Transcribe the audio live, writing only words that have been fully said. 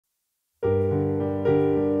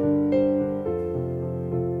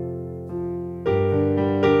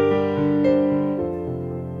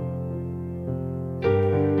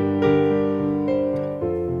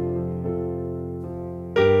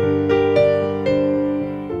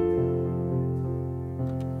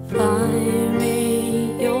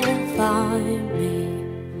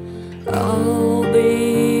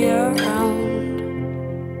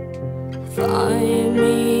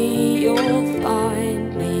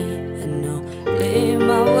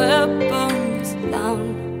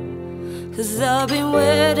I've been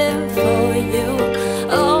waiting for you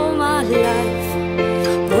all my life,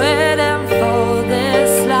 waiting for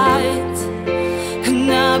this light,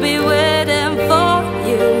 and I'll be waiting for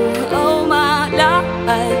you all my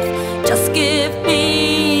life. Just give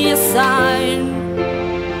me a sign.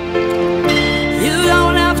 You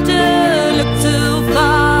don't have to look too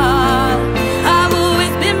far, I've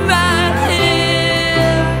always been right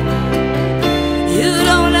here. You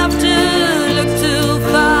don't have to look too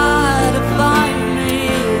far to find me,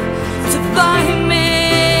 to find me.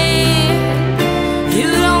 You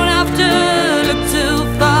don't have to look too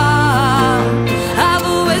far, I've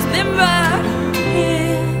always been right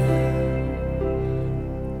here.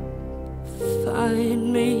 Find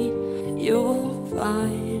me, you'll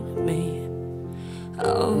find me,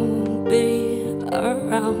 I'll be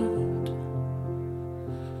around.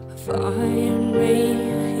 Find me,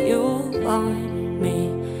 you'll find me.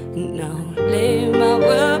 Now lay my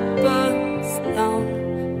weapons down,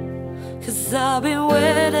 'cause I've been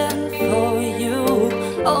waiting